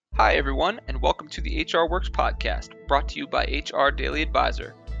Hi, everyone, and welcome to the HR Works podcast, brought to you by HR Daily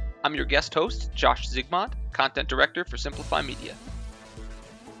Advisor. I'm your guest host, Josh Zigmond, Content Director for Simplify Media.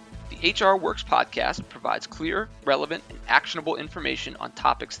 The HR Works podcast provides clear, relevant, and actionable information on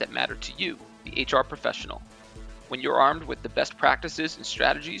topics that matter to you, the HR professional. When you're armed with the best practices and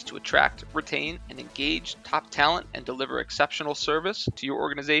strategies to attract, retain, and engage top talent and deliver exceptional service to your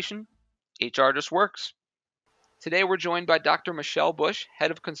organization, HR just works. Today, we're joined by Dr. Michelle Bush, Head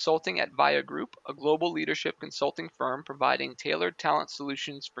of Consulting at Via Group, a global leadership consulting firm providing tailored talent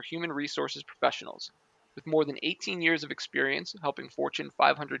solutions for human resources professionals. With more than 18 years of experience helping Fortune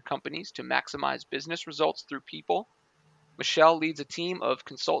 500 companies to maximize business results through people, Michelle leads a team of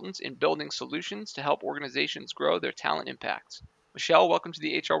consultants in building solutions to help organizations grow their talent impacts. Michelle, welcome to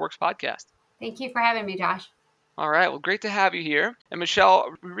the HR Works podcast. Thank you for having me, Josh. All right, well, great to have you here. And Michelle,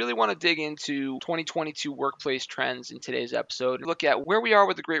 we really want to dig into 2022 workplace trends in today's episode and look at where we are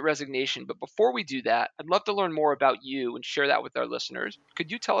with the Great Resignation. But before we do that, I'd love to learn more about you and share that with our listeners. Could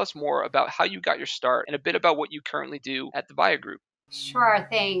you tell us more about how you got your start and a bit about what you currently do at the Via Group? Sure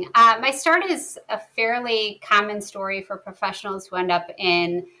thing. My start is a fairly common story for professionals who end up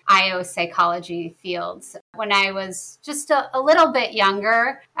in IO psychology fields. When I was just a little bit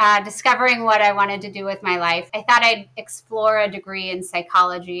younger, discovering what I wanted to do with my life, I thought I'd explore a degree in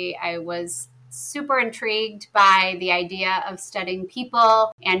psychology. I was super intrigued by the idea of studying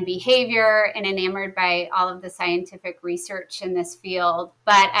people and behavior and enamored by all of the scientific research in this field.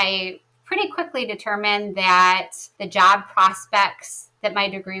 But I pretty quickly determined that the job prospects that my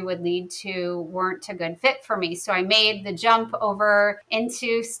degree would lead to weren't a good fit for me. So I made the jump over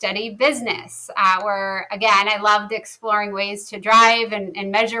into study business, where, again, I loved exploring ways to drive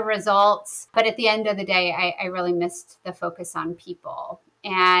and measure results. But at the end of the day, I really missed the focus on people.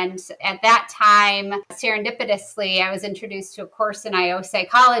 And at that time, serendipitously, I was introduced to a course in IO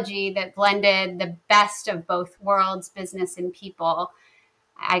psychology that blended the best of both worlds, business and people.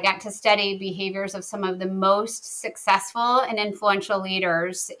 I got to study behaviors of some of the most successful and influential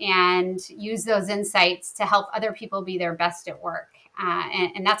leaders and use those insights to help other people be their best at work.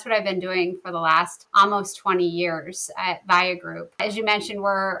 And that's what I've been doing for the last almost 20 years at Via Group. As you mentioned,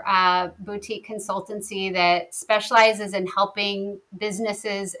 we're a boutique consultancy that specializes in helping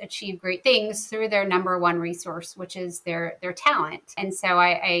businesses achieve great things through their number one resource, which is their talent. And so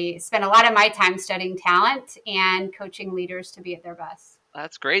I spend a lot of my time studying talent and coaching leaders to be at their best.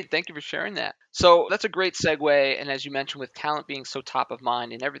 That's great. Thank you for sharing that. So that's a great segue. And as you mentioned, with talent being so top of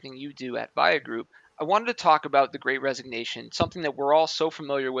mind in everything you do at Via Group, I wanted to talk about the Great Resignation, something that we're all so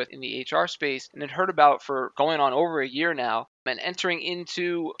familiar with in the HR space and had heard about for going on over a year now and entering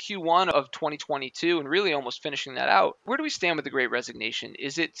into Q1 of 2022 and really almost finishing that out. Where do we stand with the Great Resignation?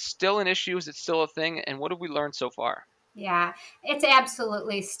 Is it still an issue? Is it still a thing? And what have we learned so far? Yeah, it's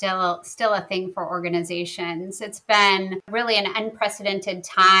absolutely still a thing for organizations. It's been really an unprecedented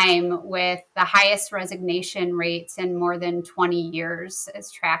time with the highest resignation rates in more than 20 years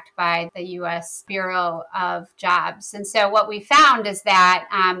as tracked by the U.S. Bureau of Jobs. And so what we found is that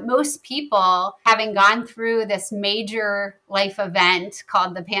most people, having gone through this major life event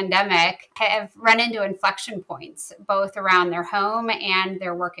called the pandemic, have run into inflection points, both around their home and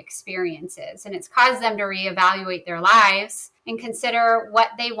their work experiences. And it's caused them to reevaluate their lives and consider what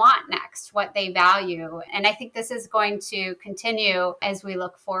they want next, what they value. And I think this is going to continue as we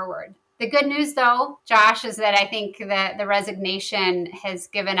look forward. The good news, though, Josh, is that I think that the resignation has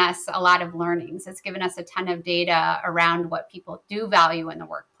given us a lot of learnings. It's given us a ton of data around what people do value in the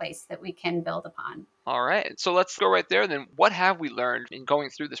workplace that we can build upon. All right. So let's go right there then. What have we learned in going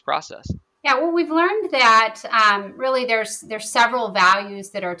through this process? Yeah, well, we've learned that really there's several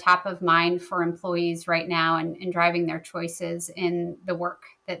values that are top of mind for employees right now and driving their choices in the work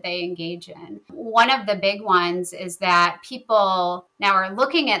that they engage in. One of the big ones is that people now are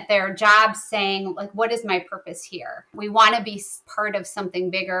looking at their jobs saying, like, what is my purpose here? We want to be part of something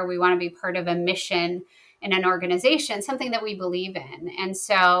bigger. We want to be part of a mission in an organization, something that we believe in. And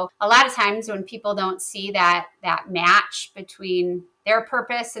so a lot of times when people don't see that match between their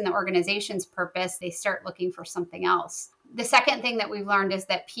purpose and the organization's purpose, they start looking for something else. The second thing that we've learned is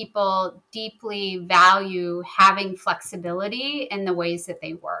that people deeply value having flexibility in the ways that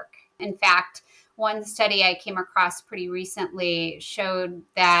they work. In fact, one study I came across pretty recently showed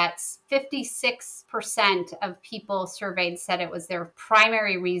that 56% of people surveyed said it was their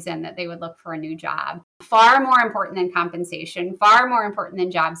primary reason that they would look for a new job. Far more important than compensation, far more important than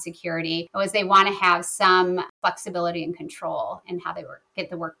job security, was they want to have some flexibility and control in how they get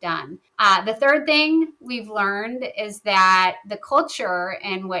the work done. The third thing we've learned is that the culture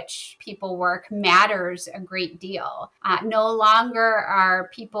in which people work matters a great deal. No longer are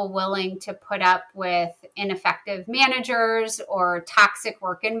people willing to put up with ineffective managers or toxic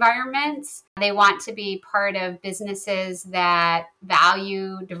work environments. They want to be part of businesses that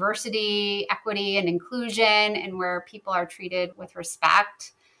value diversity, equity, and inclusion, and where people are treated with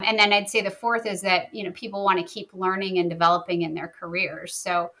respect. And then I'd say the fourth is that, people want to keep learning and developing in their careers.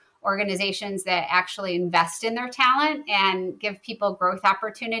 So organizations that actually invest in their talent and give people growth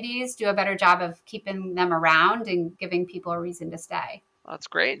opportunities do a better job of keeping them around and giving people a reason to stay. That's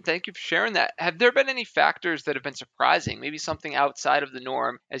great. Thank you for sharing that. Have there been any factors that have been surprising, maybe something outside of the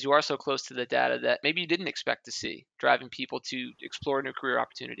norm, as you are so close to the data, that maybe you didn't expect to see, driving people to explore new career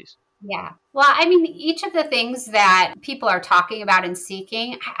opportunities? Yeah. Well, I mean, each of the things that people are talking about and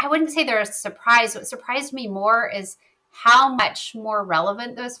seeking, I wouldn't say they're a surprise. What surprised me more is how much more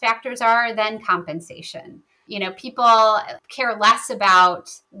relevant those factors are than compensation. People care less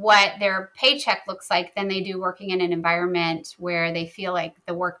about what their paycheck looks like than they do working in an environment where they feel like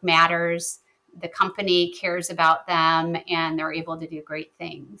the work matters, the company cares about them, and they're able to do great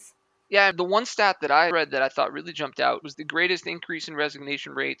things. Yeah, the one stat that I read that I thought really jumped out was the greatest increase in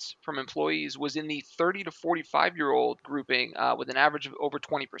resignation rates from employees was in the 30 to 45-year-old grouping, with an average of over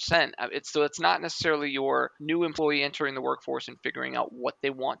 20%. It's not necessarily your new employee entering the workforce and figuring out what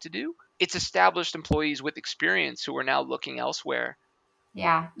they want to do. It's established employees with experience who are now looking elsewhere.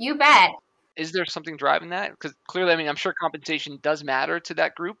 Yeah, you bet. Is there something driving that? Because clearly, I'm sure compensation does matter to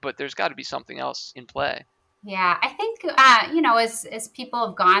that group, but there's got to be something else in play. Yeah, I think, as people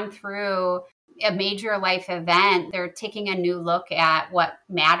have gone through a major life event, they're taking a new look at what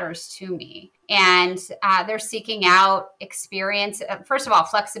matters to me. And they're seeking out experience, first of all,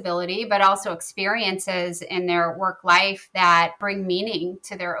 flexibility, but also experiences in their work life that bring meaning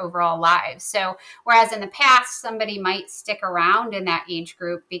to their overall lives. So, whereas in the past, somebody might stick around in that age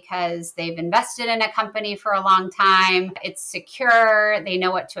group because they've invested in a company for a long time, it's secure, they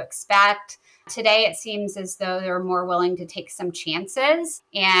know what to expect. Today, it seems as though they're more willing to take some chances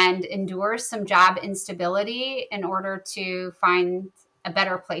and endure some job instability in order to find a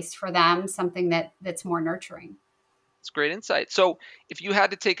better place for them, something that's more nurturing. It's great insight. So if you had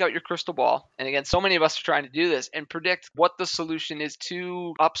to take out your crystal ball, and again, so many of us are trying to do this, and predict what the solution is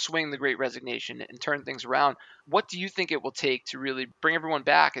to upswing the Great Resignation and turn things around, what do you think it will take to really bring everyone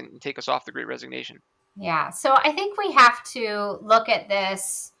back and take us off the Great Resignation? Yeah, so I think we have to look at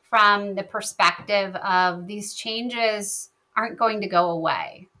this from the perspective of these changes aren't going to go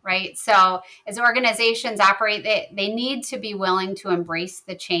away, right? So as organizations operate, they need to be willing to embrace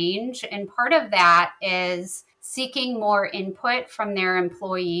the change. And part of that is seeking more input from their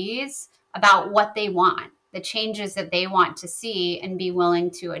employees about what they want, the changes that they want to see, and be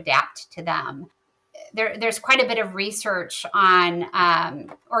willing to adapt to them. There's quite a bit of research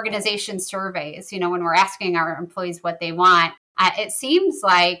on organization surveys. When we're asking our employees what they want, it seems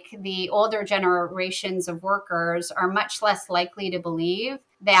like the older generations of workers are much less likely to believe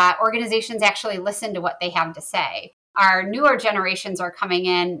that organizations actually listen to what they have to say. Our newer generations are coming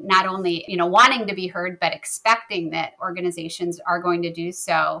in not only, wanting to be heard, but expecting that organizations are going to do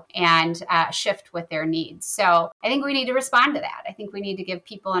so and shift with their needs. So I think we need to respond to that. I think we need to give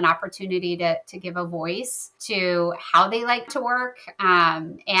people an opportunity to give a voice to how they like to work,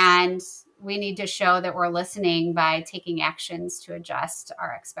 and we need to show that we're listening by taking actions to adjust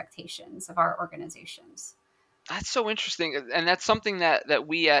our expectations of our organizations. That's so interesting. And that's something that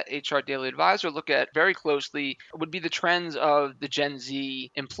we at HR Daily Advisor look at very closely, would be the trends of the Gen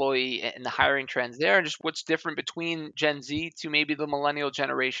Z employee and the hiring trends there, and just what's different between Gen Z to maybe the millennial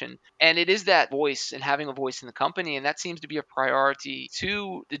generation. And it is that voice and having a voice in the company. And that seems to be a priority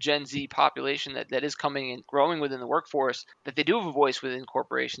to the Gen Z population that is coming and growing within the workforce, that they do have a voice within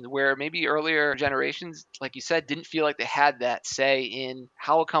corporations, where maybe earlier generations, like you said, didn't feel like they had that say in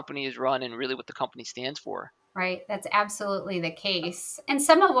how a company is run and really what the company stands for. Right. That's absolutely the case. And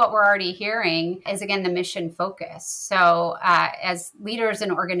some of what we're already hearing is, again, the mission focus. So as leaders in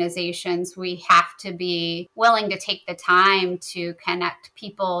organizations, we have to be willing to take the time to connect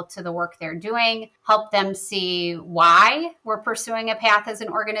people to the work they're doing, help them see why we're pursuing a path as an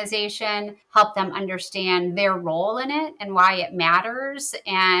organization, help them understand their role in it and why it matters,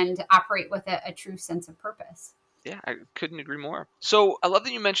 and operate with a true sense of purpose. Yeah, I couldn't agree more. So I love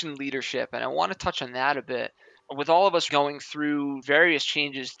that you mentioned leadership, and I want to touch on that a bit. With all of us going through various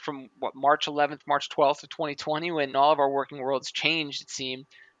changes from March 11th, March 12th of 2020, when all of our working worlds changed, it seemed,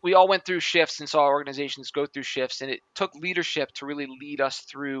 we all went through shifts and saw organizations go through shifts, and it took leadership to really lead us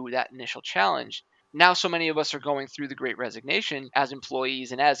through that initial challenge. Now, so many of us are going through the great resignation as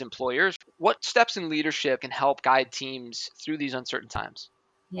employees and as employers. What steps in leadership can help guide teams through these uncertain times?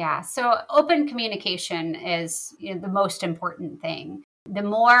 Yeah. So open communication is the most important thing. The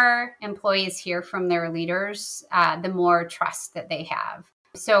more employees hear from their leaders, the more trust that they have.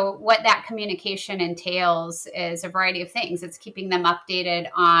 So, what that communication entails is a variety of things. It's keeping them updated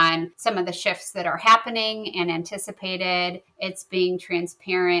on some of the shifts that are happening and anticipated. It's being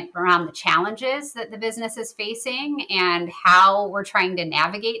transparent around the challenges that the business is facing and how we're trying to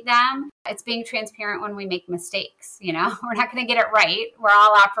navigate them. It's being transparent when we make mistakes. We're not going to get it right. We're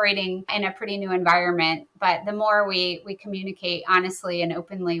all operating in a pretty new environment. But the more we communicate honestly and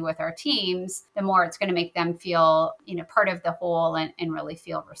openly with our teams, the more it's going to make them feel, part of the whole and really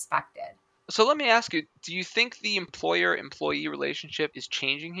feel respected. So let me ask you, do you think the employer-employee relationship is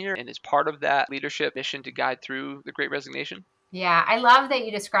changing here and is part of that leadership mission to guide through the Great Resignation? Yeah, I love that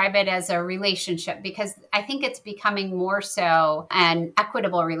you describe it as a relationship because I think it's becoming more so an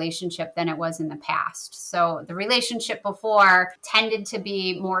equitable relationship than it was in the past. So the relationship before tended to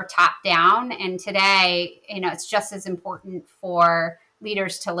be more top down, and today, it's just as important for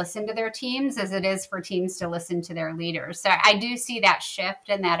leaders to listen to their teams as it is for teams to listen to their leaders. So I do see that shift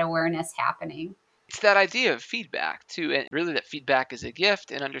and that awareness happening. It's that idea of feedback too, and really that feedback is a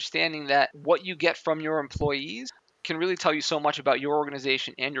gift, and understanding that what you get from your employees can really tell you so much about your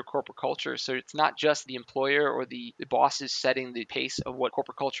organization and your corporate culture. So it's not just the employer or the bosses setting the pace of what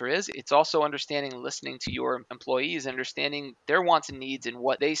corporate culture is. It's also understanding and listening to your employees, understanding their wants and needs and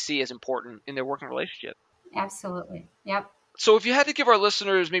what they see as important in their working relationship. Absolutely. Yep. So if you had to give our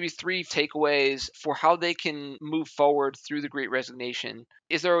listeners maybe 3 takeaways for how they can move forward through the Great Resignation,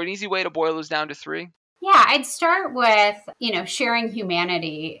 is there an easy way to boil those down to 3? Yeah, I'd start with, sharing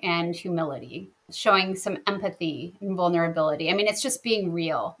humanity and humility, showing some empathy and vulnerability. I mean, it's just being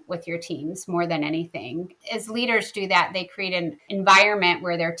real with your teams more than anything. As leaders do that, they create an environment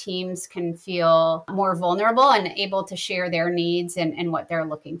where their teams can feel more vulnerable and able to share their needs and what they're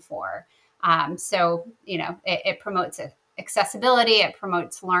looking for. It promotes accessibility, it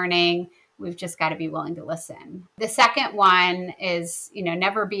promotes learning. We've just got to be willing to listen. The second one is,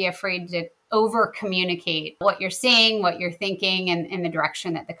 never be afraid to over communicate what you're seeing, what you're thinking, and the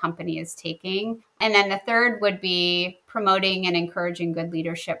direction that the company is taking. And then the third would be promoting and encouraging good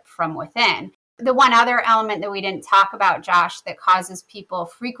leadership from within. The one other element that we didn't talk about, Josh, that causes people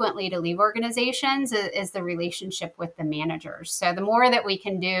frequently to leave organizations is the relationship with the managers. So the more that we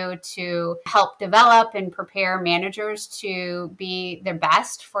can do to help develop and prepare managers to be their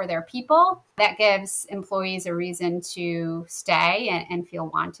best for their people, that gives employees a reason to stay and feel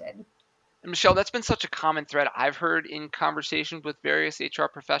wanted. And Michelle, that's been such a common thread I've heard in conversations with various HR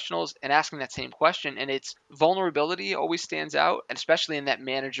professionals and asking that same question. And it's vulnerability always stands out, and especially in that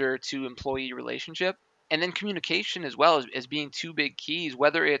manager to employee relationship. And then communication as well as being 2 big keys,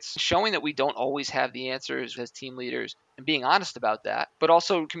 whether it's showing that we don't always have the answers as team leaders and being honest about that, but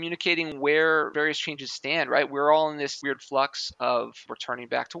also communicating where various changes stand, right? We're all in this weird flux of returning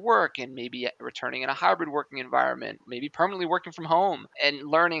back to work and maybe returning in a hybrid working environment, maybe permanently working from home, and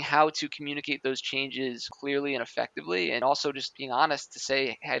learning how to communicate those changes clearly and effectively. And also just being honest to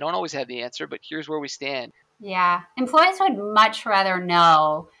say, hey, I don't always have the answer, but here's where we stand. Yeah. Employees would much rather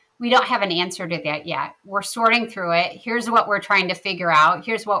know we don't have an answer to that yet. We're sorting through it. Here's what we're trying to figure out.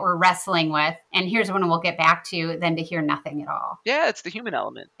 Here's what we're wrestling with. And here's when we'll get back to you than to hear nothing at all. Yeah, it's the human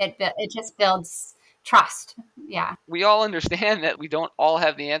element. It just builds trust. Yeah. We all understand that we don't all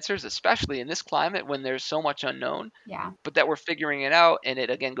have the answers, especially in this climate when there's so much unknown. Yeah. But that we're figuring it out. And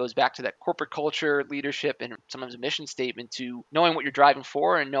it again goes back to that corporate culture, leadership, and sometimes a mission statement to knowing what you're driving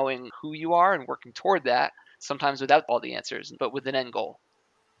for and knowing who you are and working toward that, sometimes without all the answers, but with an end goal.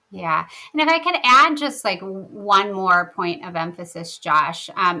 Yeah. And if I could add just like one more point of emphasis, Josh,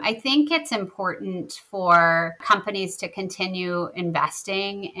 I think it's important for companies to continue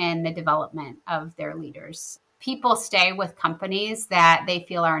investing in the development of their leaders. People stay with companies that they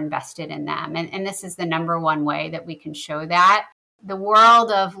feel are invested in them. And this is the number one way that we can show that. The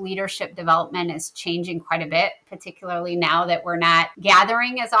world of leadership development is changing quite a bit, particularly now that we're not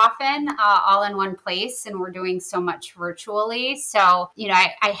gathering as often all in one place and we're doing so much virtually. So,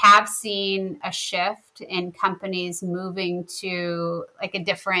 I have seen a shift in companies moving to like a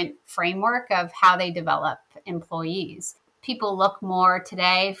different framework of how they develop employees. People look more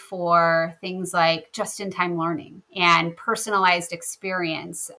today for things like just-in-time learning and personalized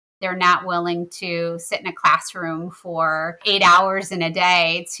experience. They're not willing to sit in a classroom for 8 hours in a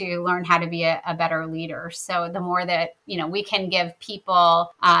day to learn how to be a better leader. So the more that, we can give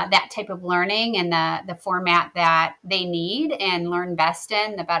people that type of learning and the format that they need and learn best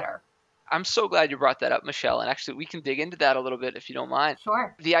in, the better. I'm so glad you brought that up, Michelle. And actually, we can dig into that a little bit if you don't mind.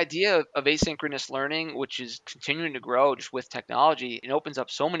 Sure. The idea of asynchronous learning, which is continuing to grow just with technology, it opens up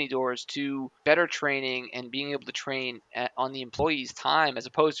so many doors to better training and being able to train on the employee's time as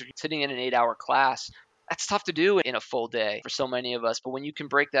opposed to sitting in an 8-hour class. That's tough to do in a full day for so many of us. But when you can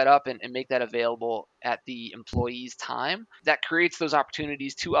break that up and make that available at the employee's time, that creates those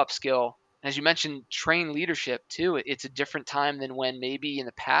opportunities to upskill. As you mentioned, train leadership too. It's a different time than when maybe in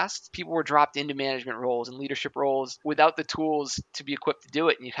the past people were dropped into management roles and leadership roles without the tools to be equipped to do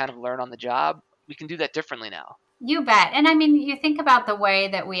it, and you kind of learn on the job. We can do that differently now. You bet. And I mean, you think about the way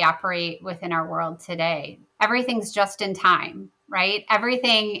that we operate within our world today. Everything's just in time, right?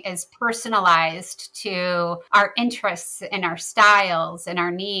 Everything is personalized to our interests and our styles and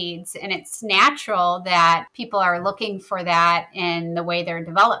our needs. And it's natural that people are looking for that in the way they're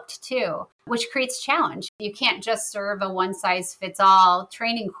developed too, which creates challenge. You can't just serve a one size fits all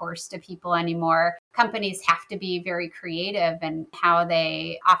training course to people anymore. Companies have to be very creative in how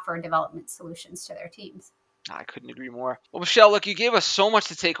they offer development solutions to their teams. I couldn't agree more. Well, Michelle, look, you gave us so much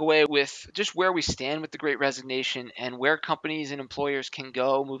to take away with just where we stand with the Great Resignation and where companies and employers can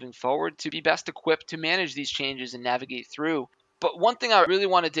go moving forward to be best equipped to manage these changes and navigate through. But one thing I really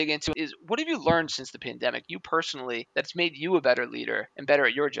want to dig into is what have you learned since the pandemic, you personally, that's made you a better leader and better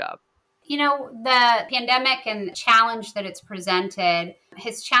at your job? You know, the pandemic and the challenge that it's presented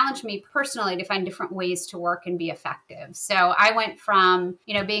has challenged me personally to find different ways to work and be effective. So I went from,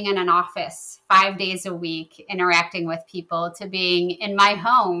 being in an office 5 days a week, interacting with people, to being in my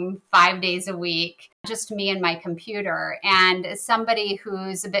home 5 days a week, just me and my computer. And as somebody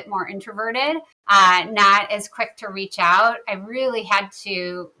who's a bit more introverted, not as quick to reach out, I really had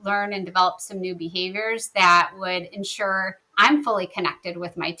to learn and develop some new behaviors that would ensure I'm fully connected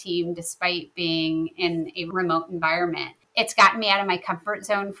with my team despite being in a remote environment. It's gotten me out of my comfort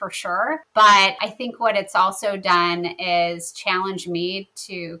zone for sure. But I think what it's also done is challenge me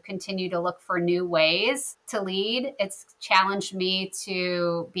to continue to look for new ways to lead. It's challenged me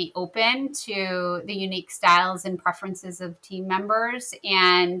to be open to the unique styles and preferences of team members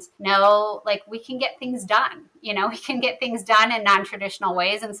and know, like, we can get things done. We can get things done in non-traditional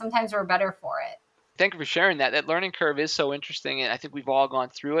ways, and sometimes we're better for it. Thank you for sharing that. That learning curve is so interesting, and I think we've all gone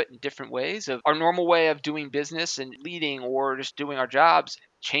through it in different ways. Of our normal way of doing business and leading or just doing our jobs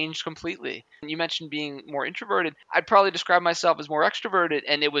changed completely. And you mentioned being more introverted. I'd probably describe myself as more extroverted,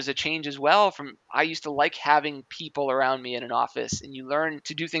 and it was a change as well. From I used to like having people around me in an office, and you learn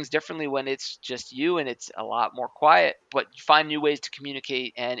to do things differently when it's just you and it's a lot more quiet. But you find new ways to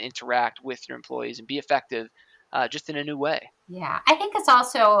communicate and interact with your employees and be effective, just in a new way. Yeah, I think it's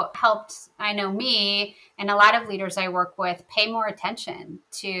also helped, I know me and a lot of leaders I work with, pay more attention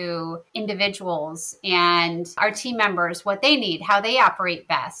to individuals and our team members, what they need, how they operate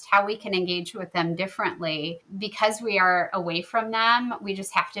best, how we can engage with them differently. Because we are away from them, we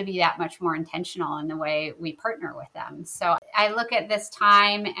just have to be that much more intentional in the way we partner with them. So I look at this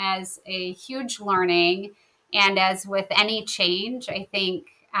time as a huge learning. And as with any change, I think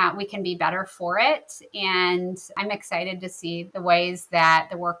we can be better for it. And I'm excited to see the ways that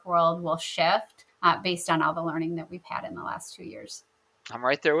the work world will shift based on all the learning that we've had in the last 2 years. I'm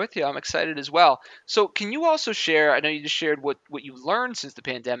right there with you. I'm excited as well. So can you also share, I know you just shared what you've learned since the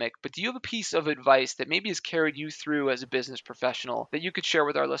pandemic, but do you have a piece of advice that maybe has carried you through as a business professional that you could share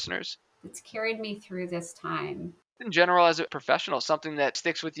with our listeners? It's carried me through this time. In general, as a professional, something that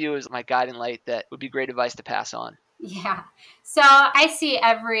sticks with you as my guiding light that would be great advice to pass on. Yeah. So I see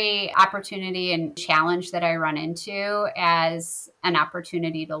every opportunity and challenge that I run into as an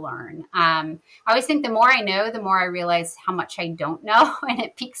opportunity to learn. I always think the more I know, the more I realize how much I don't know, and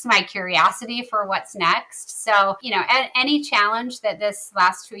it piques my curiosity for what's next. So, at any challenge that this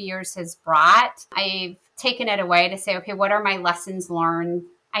last 2 years has brought, I've taken it away to say, okay, what are my lessons learned?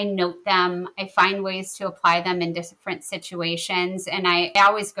 I note them. I find ways to apply them in different situations. And I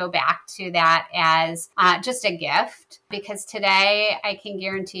always go back to that as just a gift, because today I can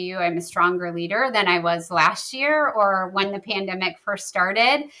guarantee you I'm a stronger leader than I was last year or when the pandemic first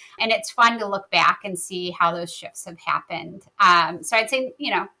started. And it's fun to look back and see how those shifts have happened. So I'd say,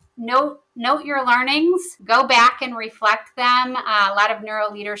 note your learnings, go back and reflect them. A lot of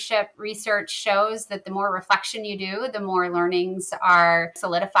neuro leadership research shows that the more reflection you do, the more learnings are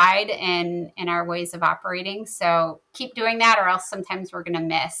solidified in our ways of operating. So keep doing that, or else sometimes we're going to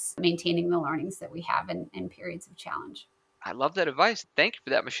miss maintaining the learnings that we have in periods of challenge. I love that advice. Thank you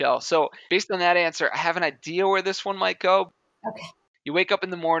for that, Michelle. So based on that answer, I have an idea where this one might go. Okay. You wake up in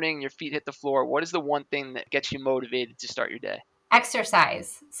the morning, your feet hit the floor. What is the one thing that gets you motivated to start your day?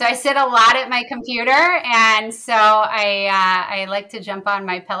 Exercise. So I sit a lot at my computer, and so I like to jump on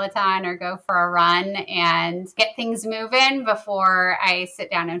my Peloton or go for a run and get things moving before I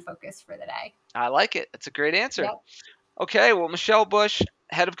sit down and focus for the day. I like it. That's a great answer. Yep. Okay, well, Michelle Bush,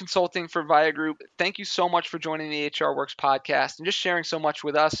 Head of Consulting for VIA Group, thank you so much for joining the HR Works podcast and just sharing so much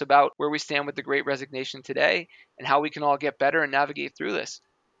with us about where we stand with the Great Resignation today and how we can all get better and navigate through this.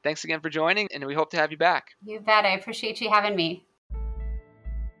 Thanks again for joining, and we hope to have you back. You bet. I appreciate you having me.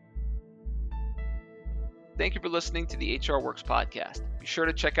 Thank you for listening to the HR Works podcast. Be sure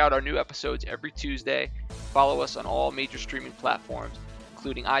to check out our new episodes every Tuesday. Follow us on all major streaming platforms,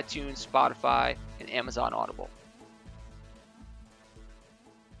 including iTunes, Spotify, and Amazon Audible.